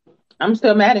bill. I'm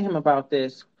still mad at him about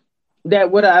this. That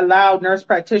would have allowed nurse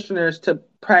practitioners to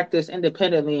practice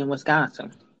independently in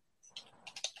Wisconsin.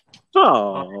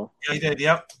 Oh, yeah, he did.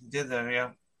 Yep, he did that. Yeah.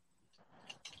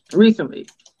 Recently,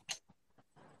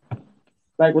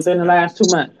 like within the last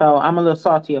 2 months. So I'm a little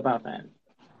salty about that.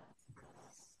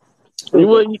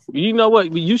 You know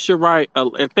what? You should write.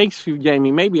 And thanks to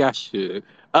Jamie. Maybe I should.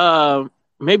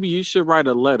 Maybe you should write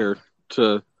a letter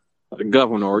to the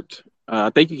governor.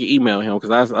 I think you can email him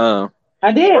because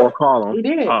I did. Or call him. He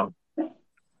did.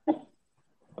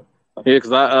 Yeah,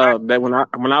 because when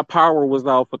our power was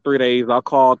off for 3 days, I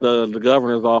called the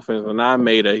governor's office and I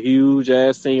made a huge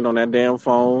ass scene on that damn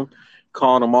phone,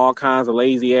 calling them all kinds of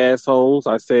lazy assholes.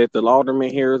 I said the alderman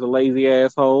here is a lazy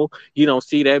asshole. You don't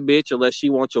see that bitch unless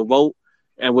she wants your vote,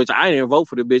 and which I didn't vote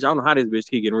for the bitch. I don't know how this bitch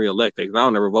keep getting reelected because I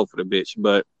don't ever vote for the bitch.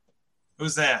 But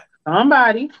who's that?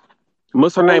 Somebody.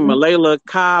 What's her name? Malayla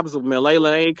Cobbs or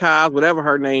Malayla A. Cobbs, whatever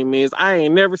her name is. I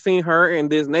ain't never seen her in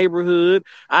this neighborhood.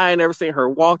 I ain't never seen her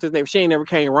walk this neighborhood. She ain't never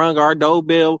came rung our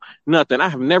doorbell, nothing. I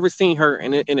have never seen her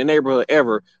in the neighborhood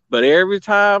ever. But every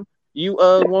time you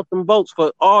want some votes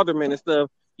for aldermen and stuff,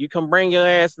 you come bring your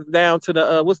asses down to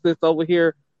the what's this over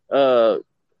here? I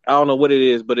don't know what it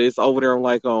is, but it's over there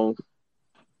on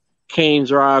Kane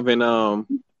Drive and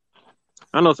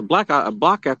I know it's a block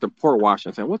after Port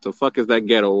Washington. What the fuck is that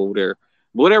ghetto over there?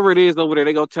 Whatever it is over there,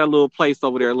 they go tell a little place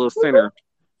over there, a little center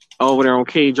over there on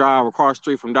K Drive across the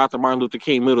street from Dr. Martin Luther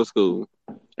King Middle School.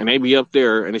 And they be up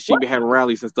there and she be having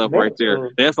rallies and stuff right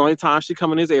there. That's the only time she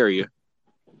come in this area.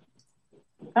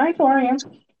 Hi, Torian.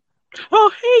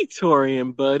 Oh, hey,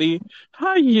 Torian, buddy.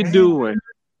 How you doing?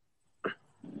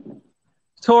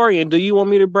 Torian, do you want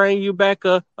me to bring you back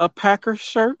a Packers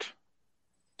shirt?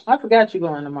 I forgot you're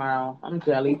going tomorrow. I'm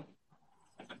jelly.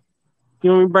 You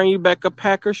want me to bring you back a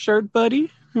Packers shirt,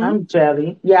 buddy? I'm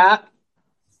jelly. Yeah.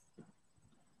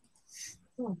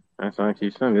 That's why I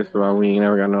keep saying this is why we ain't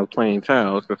never got no plain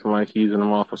towels. That's why I keep using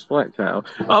them off of sweat towels.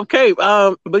 Okay,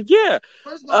 but yeah.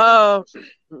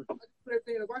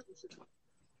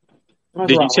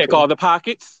 Did you check all the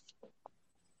pockets?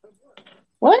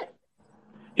 What?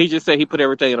 He just said he put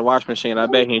everything in the wash machine. I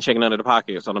bet he ain't checking none of the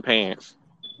pockets on the pants.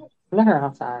 Let her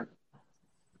outside.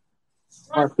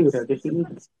 Or Peter, did she leave?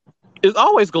 There's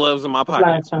always gloves in my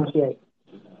pocket.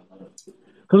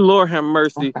 Lord have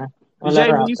mercy. Okay.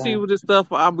 Jamie, you see with this stuff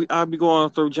I'll be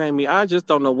going through, Jamie. I just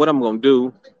don't know what I'm gonna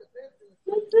do.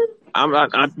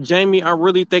 Jamie, I'm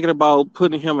really thinking about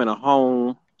putting him in a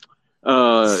home,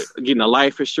 getting a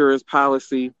life insurance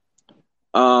policy.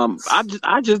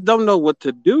 I just don't know what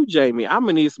to do, Jamie. I'm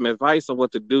gonna need some advice on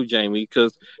what to do, Jamie.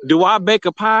 Because do I bake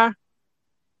a pie?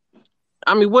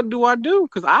 I mean, what do I do?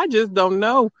 Because I just don't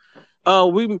know.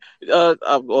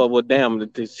 Well, damn,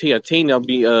 Tina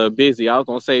be busy. I was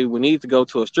gonna say we need to go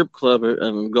to a strip club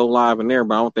and go live in there,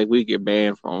 but I don't think we get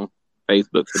banned from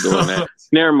Facebook for doing that.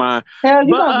 Never mind. Hell,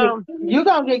 But you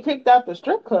gonna get kicked out the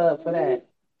strip club for that.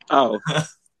 oh.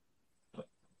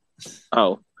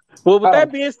 Well, with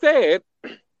that being said,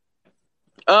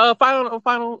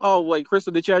 final. Oh wait,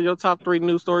 Crystal, did you have your top 3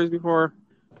 news stories before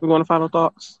we go on to final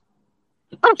thoughts?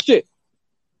 Oh shit.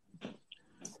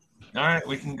 All right,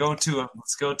 we can go to it.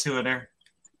 Let's go to it there.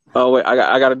 Oh wait,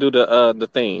 I got to do the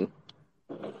thing.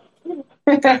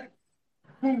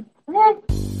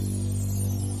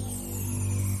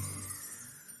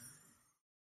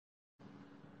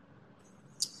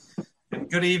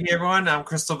 Good evening, everyone. I'm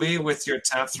Crystal B with your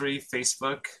top 3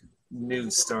 Facebook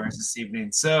news stories this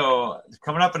evening. So,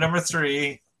 coming up at number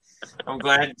 3, I'm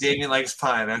glad Damien likes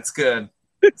pie. That's good.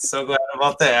 So glad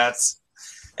about that.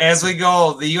 As we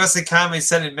go, the U.S. economy is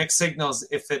sending mixed signals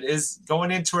if it is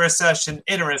going into a recession,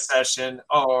 in a recession,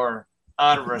 or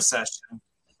out of recession.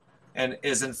 And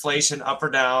is inflation up or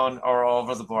down or all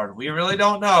over the board? We really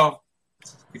don't know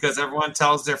because everyone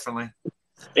tells differently.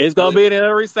 It's going to be in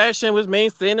a recession, which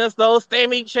means send us those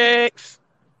stimmy checks.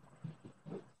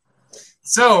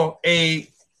 So a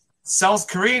South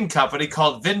Korean company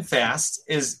called VinFast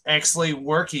is actually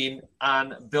working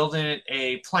on building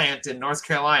a plant in North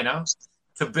Carolina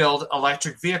to build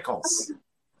electric vehicles.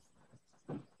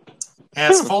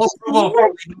 Has full approval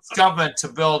from the U.S. government to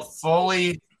build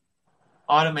fully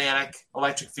automatic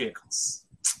electric vehicls.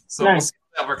 So we'll see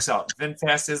how that works out.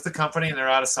 VinFast is the company, and they're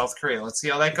out of South Korea. Let's see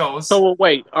how that goes. So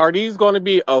wait, are these going to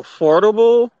be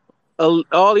affordable,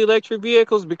 all electric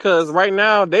vehicles? Because right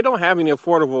now they don't have any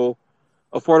affordable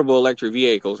electric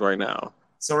vehicles right now.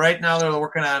 So right now they're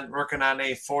working on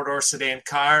a 4-door sedan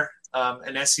car,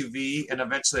 an SUV, and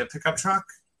eventually a pickup truck.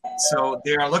 So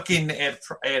they are looking at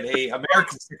a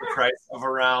American sticker price of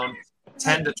around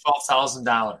 $10,000 to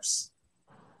 $12,000.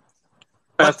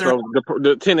 That's the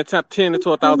 $10,000 to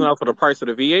 $12,000 for the price of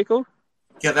the vehicle.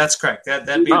 Yeah, that's correct.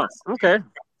 That'd be okay.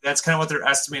 That's kind of what they're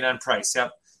estimating on price.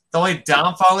 Yep. The only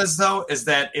downfall is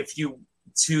that if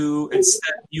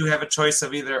instead you have a choice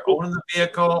of either owning the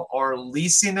vehicle or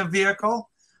leasing a vehicle,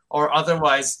 or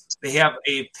otherwise they have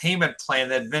a payment plan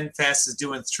that VinFast is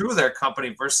doing through their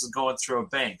company versus going through a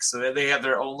bank. So they have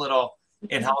their own little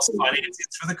in-house financing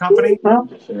through the company.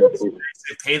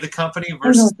 They pay the company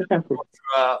versus through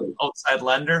an outside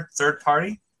lender, third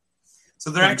party. So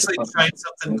they're actually trying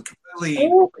something completely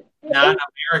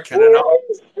non-American at all.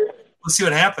 We'll see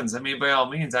what happens. I mean, by all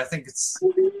means, I think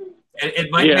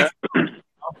it might make.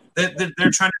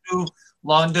 They're trying to do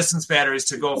long-distance batteries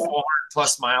to go 400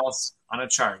 plus miles on a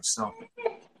charge. So,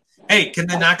 hey, can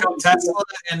they knock out Tesla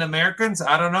and Americans?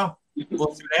 I don't know.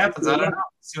 We'll see what happens. I don't know.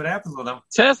 See what happens with them.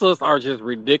 Teslas are just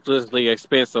ridiculously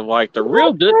expensive. Like the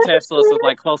real good Teslas is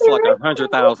like close to like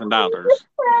 $100,000.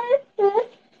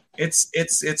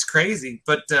 It's crazy,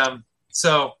 but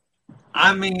so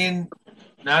I mean,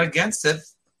 not against it,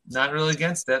 not really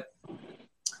against it.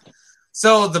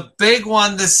 So the big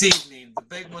one this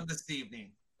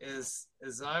evening is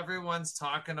everyone's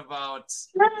talking about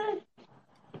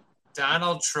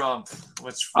Donald Trump.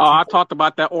 I talked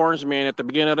about that orange man at the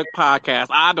beginning of the podcast.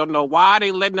 I don't know why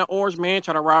they letting the orange man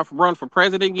try to run for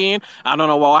president again. I don't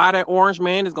know why that orange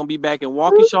man is going to be back in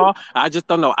Waukesha. I just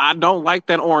don't know. I don't like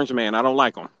that orange man. I don't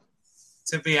like him.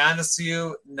 To be honest with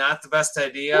you, not the best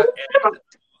idea.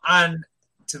 And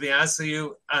to be honest with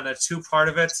you, on a 2-part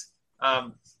of it,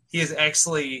 he is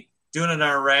actually doing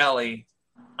a rally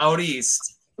out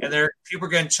east. And people are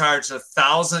getting charged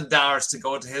 $1,000 to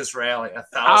go to his rally.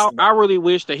 $1,000. I really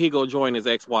wish that he go join his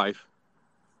ex-wife.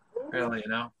 Really,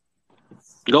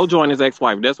 Go join his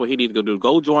ex-wife. That's what he needs to go do.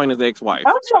 Go join his ex-wife.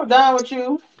 I'm so done with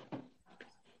you.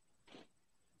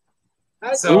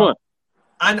 So,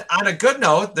 on a good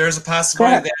note, there's a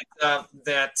possibility that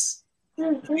the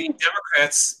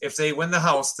Democrats, if they win the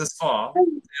House this fall,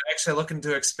 they're actually looking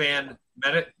to expand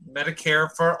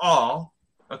Medicare for all.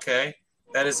 Okay.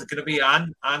 That is going to be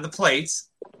on the plate.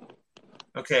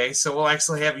 Okay, so we'll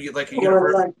actually have you like a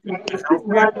universal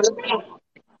health,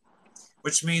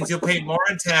 which means you'll pay more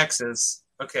in taxes.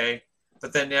 Okay,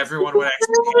 but then everyone would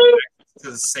actually have access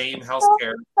to the same health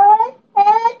care.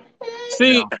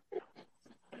 See,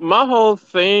 my whole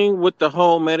thing with the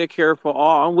whole Medicare for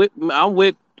all, I'm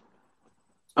with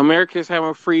Americans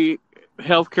having free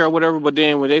health care or whatever, but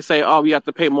then when they say, oh, you have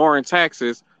to pay more in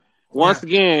taxes, once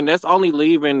again, that's only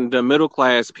leaving the middle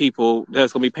class people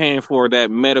that's going to be paying for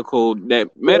that medical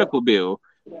bill,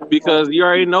 because you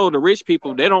already know the rich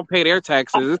people, they don't pay their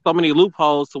taxes. There's so many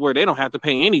loopholes to where they don't have to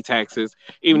pay any taxes,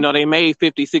 even though they made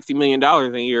 $50-60 million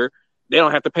a year. they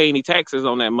don't have to pay any taxes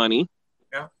on that money.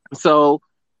 Yeah. So,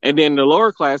 and then the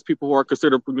lower class people who are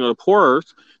considered, the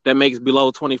poorest, that makes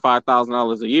below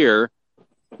 $25,000 a year,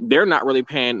 they're not really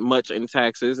paying much in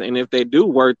taxes. And if they do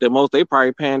work, the most they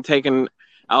probably paying taking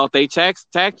out they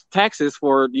taxes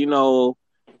for, for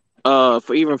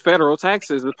even federal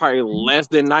taxes is probably less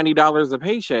than $90 a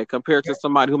paycheck compared to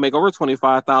somebody who make over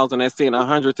 $25,000 that's seeing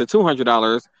 $100 to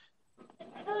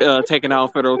 $200 taking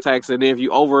out federal tax. And if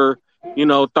you over,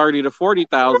 $30,000 to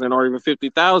 $40,000 or even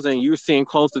 $50,000, you're seeing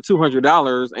close to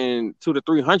 $200 and $200 to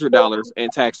 $300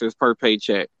 in taxes per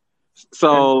paycheck.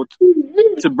 So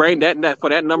to bring that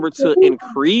for that number to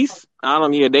increase,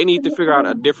 they need to figure out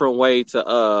a different way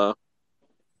to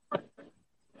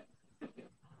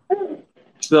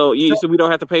so we don't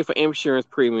have to pay for insurance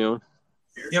premium.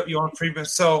 Yep, you want premium.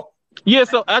 So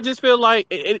I just feel like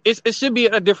it should be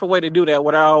a different way to do that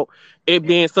without it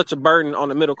being such a burden on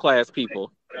the middle class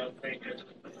people.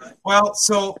 Well,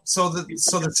 so the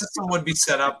system would be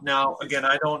set up now. Again,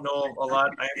 I don't know a lot.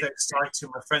 I have to talk to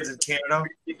my friends in Canada,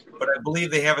 but I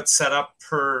believe they have it set up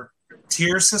per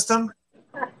tier system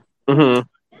on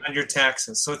your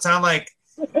taxes. So it's not like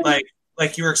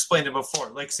you were explaining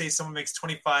before. Like, say someone makes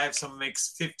 25, someone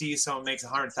makes 50, someone makes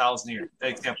 100,000 a year. That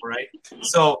example, right?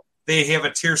 So they have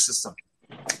a tier system.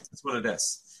 That's what it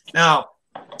is. Now,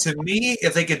 to me,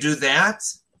 if they could do that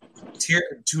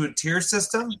to a tier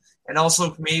system, and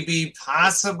also maybe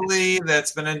possibly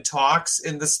that's been in talks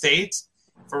in the state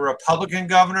for Republican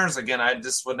governors. Again, I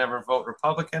just would never vote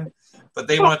Republican, but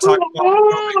they want to talk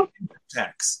about income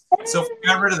tax. So if you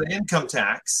got rid of the income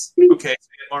tax, okay, so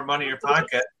you get more money in your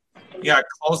pocket. Yeah,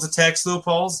 close the tax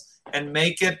loopholes and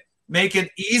make it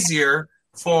easier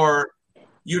for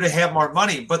you to have more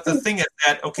money. But the thing is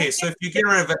that, okay, so if you get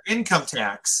rid of an income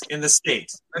tax in the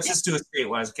state, let's just do it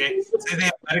state-wise, okay? Say they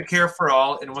have Medicare for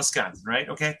all in Wisconsin, right?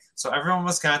 Okay, so everyone in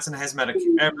Wisconsin has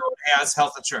Medicare. Everyone has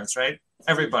health insurance, right?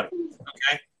 Everybody,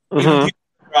 okay? Even people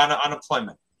who are on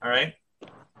unemployment, all right?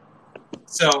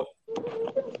 So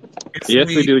yes,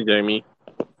 we do, Jamie.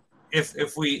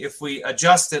 If we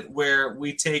adjust it where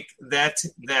we take that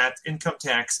income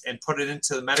tax and put it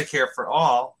into the Medicare for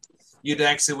all, you'd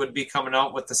actually would be coming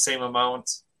out with the same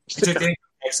amount. You took the income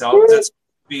tax out. That'd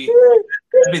be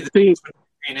the difference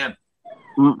between in.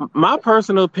 My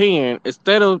personal opinion,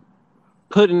 instead of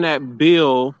putting that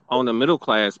bill on the middle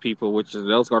class people, which is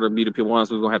those going to be the ones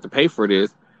who's going to have to pay for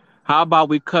this, how about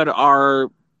we cut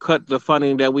the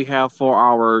funding that we have for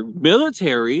our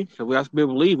military? So we also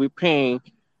believe we're paying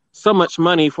so much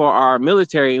money for our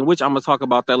military, in which I'm going to talk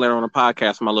about that later on the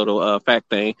podcast, my little fact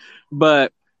thing.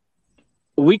 But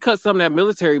we cut some of that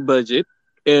military budget,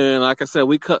 and like I said,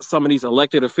 we cut some of these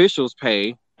elected officials'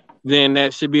 pay, then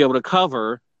that should be able to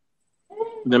cover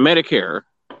the Medicare.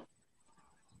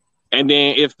 And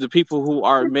then if the people who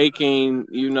are making,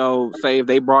 say if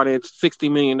they brought in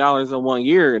 $60 million in 1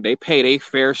 year, they paid a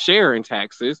fair share in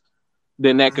taxes,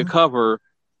 then that could cover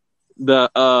the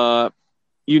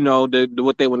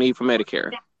what they would need for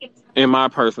Medicare, in my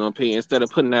personal opinion, instead of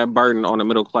putting that burden on the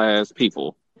middle class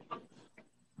people.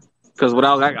 Because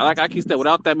without, like I keep saying,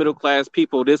 without that middle class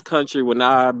people, this country would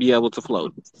not be able to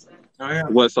float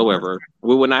whatsoever.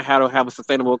 We would not have a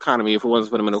sustainable economy if it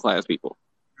wasn't for the middle class people.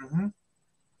 Mm-hmm.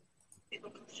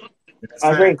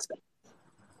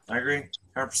 I agree.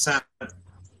 100%. Yep.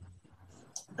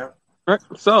 All right.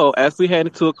 So as we head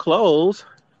into a close,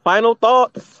 final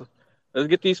thoughts. Let's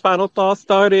get these final thoughts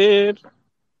started.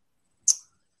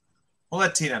 We'll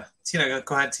let Tina. Tina,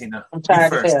 go ahead, Tina. I'm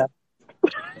tired as hell.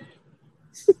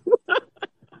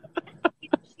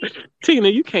 Tina,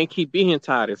 you can't keep being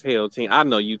tired as hell, Tina. I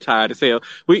know you tired as hell.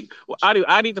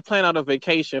 I need to plan out a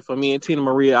vacation for me and Tina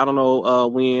Maria. I don't know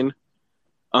when.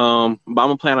 But I'm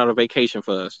gonna plan out a vacation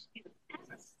for us.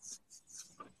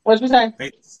 What'd you say?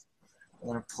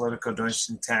 Political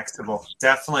donation taxable.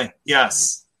 Definitely.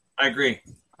 Yes. I agree.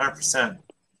 100%.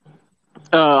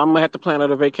 I'm gonna have to plan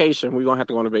out a vacation. We're gonna have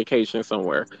to go on a vacation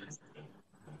somewhere.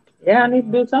 Yeah, I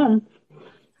need to do something.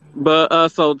 But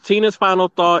so Tina's final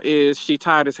thought is she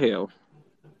tired as hell.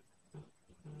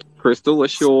 Crystal,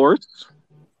 what's yours?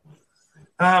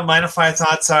 My final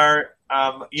thoughts are,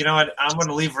 you know what? I'm going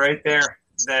to leave right there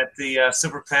that the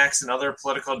super PACs and other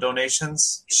political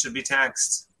donations should be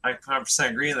taxed. I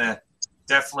 100% agree with that.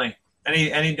 Definitely.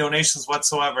 Any donations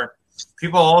whatsoever.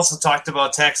 People also talked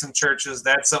about taxing churches.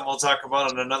 That's something we'll talk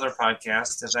about on another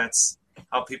podcast if that's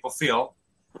how people feel.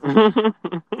 Talk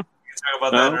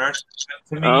about that, right?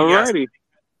 To me, alrighty. Yes,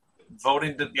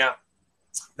 voting,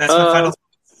 that's my final.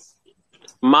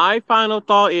 My final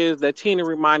thought is that Tina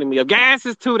reminded me of gas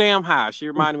is too damn high. She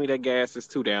reminded me that gas is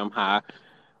too damn high.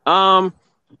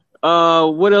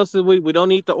 What else is we? We don't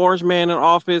need the orange man in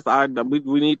office.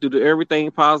 We need to do everything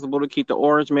possible to keep the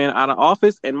orange man out of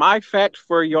office. And my fact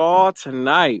for y'all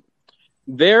tonight: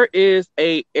 there is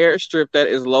a airstrip that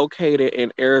is located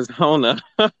in Arizona.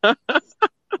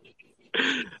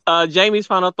 Jamie's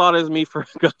final thought is me for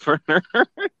governor.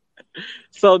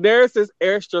 So there's this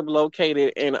airstrip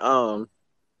located in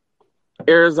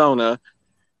Arizona,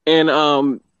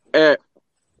 and at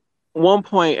one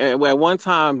point, at one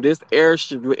time, this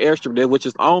airstrip, which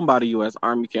is owned by the U.S.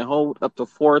 Army, can hold up to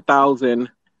 4,000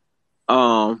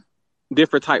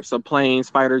 different types of planes,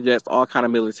 fighter jets, all kind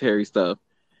of military stuff.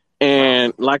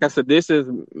 And like I said, this is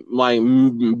like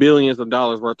billions of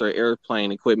dollars worth of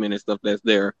airplane equipment and stuff that's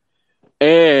there.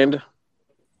 And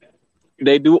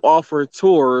they do offer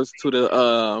tours to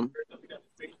the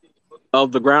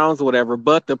of the grounds or whatever,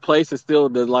 but the place is still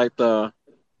the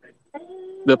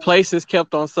place is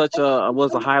kept on such a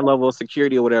high level of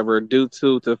security or whatever due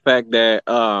to the fact that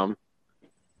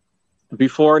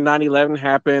before 9/11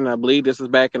 happened, I believe this is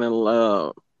back in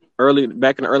the early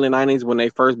 90s when they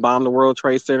first bombed the World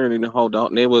Trade Center,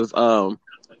 and it was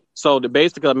so the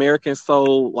basic Americans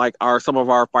sold like some of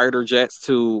our fighter jets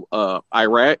to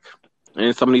Iraq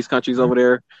and some of these countries over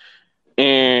there,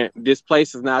 and this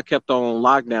place is now kept on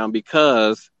lockdown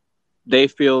because they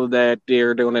feel that the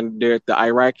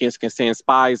Iraqis can send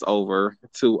spies over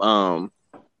to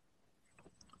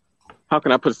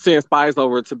send spies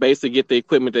over to basically get the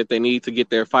equipment that they need to get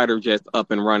their fighter jets up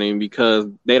and running, because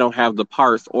they don't have the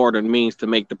parts or the means to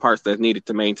make the parts that's needed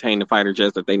to maintain the fighter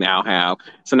jets that they now have.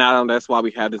 So now that's why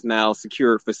we have this now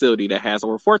secured facility that has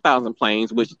over 4,000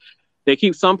 planes, which they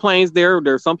keep some planes there.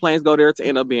 There's some planes go there to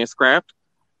end up being scrapped,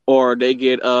 or they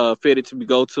get fitted to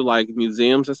go to like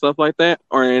museums and stuff like that.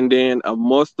 And then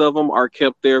most of them are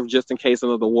kept there just in case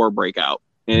another war breakout.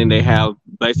 And they have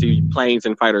basically planes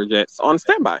and fighter jets on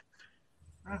standby.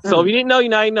 So if you didn't know, you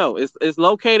now you know. It's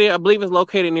located, I believe it's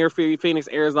located near Phoenix,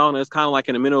 Arizona. It's kind of like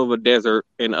in the middle of a desert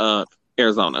in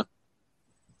Arizona.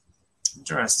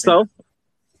 Interesting. So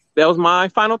that was my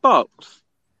final thoughts.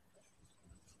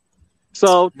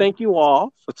 So thank you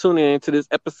all for tuning into this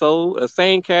episode of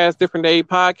SaneCast Different Day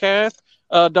Podcast.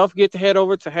 Don't forget to head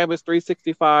over to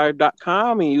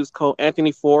habits365.com and use code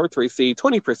Anthony4 to receive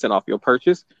 20% off your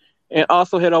purchase. And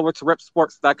also head over to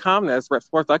repsports.com. That's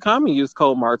repsports.com, and use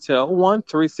code Martel1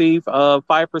 to receive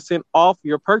 5% off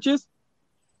your purchase.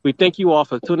 We thank you all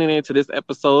for tuning in to this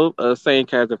episode of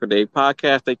SaneCast Different Day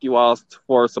Podcast. Thank you all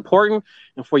for supporting.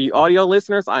 And for you audio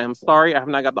listeners, I am sorry I have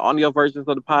not got the audio versions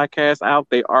of the podcast out.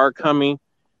 They are coming.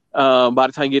 By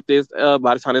the time you get this, I'll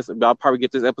probably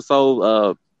get this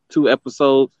episode, 2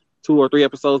 or 3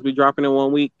 episodes be dropping in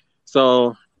 1 week.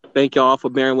 So thank y'all for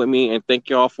bearing with me, and thank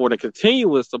y'all for the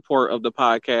continuous support of the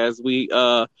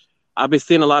podcast. I've been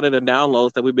seeing a lot of the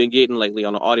downloads that we've been getting lately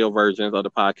on the audio versions of the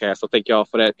podcast. So thank y'all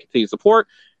for that continued support.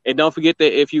 And don't forget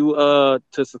that if you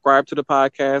to subscribe to the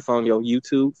podcast on your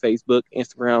YouTube, Facebook,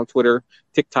 Instagram, Twitter,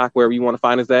 TikTok, wherever you want to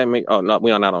find us at. We are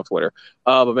not on Twitter,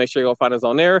 but make sure you'll find us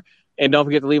on there. And don't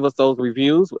forget to leave us those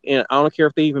reviews. And I don't care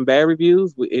if they're even bad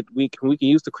reviews. We can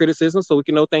use the criticism so we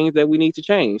can know things that we need to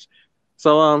change.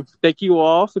 So thank you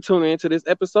all for tuning into this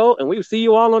episode, and we will see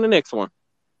you all on the next one.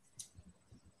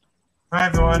 Bye,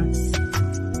 everyone.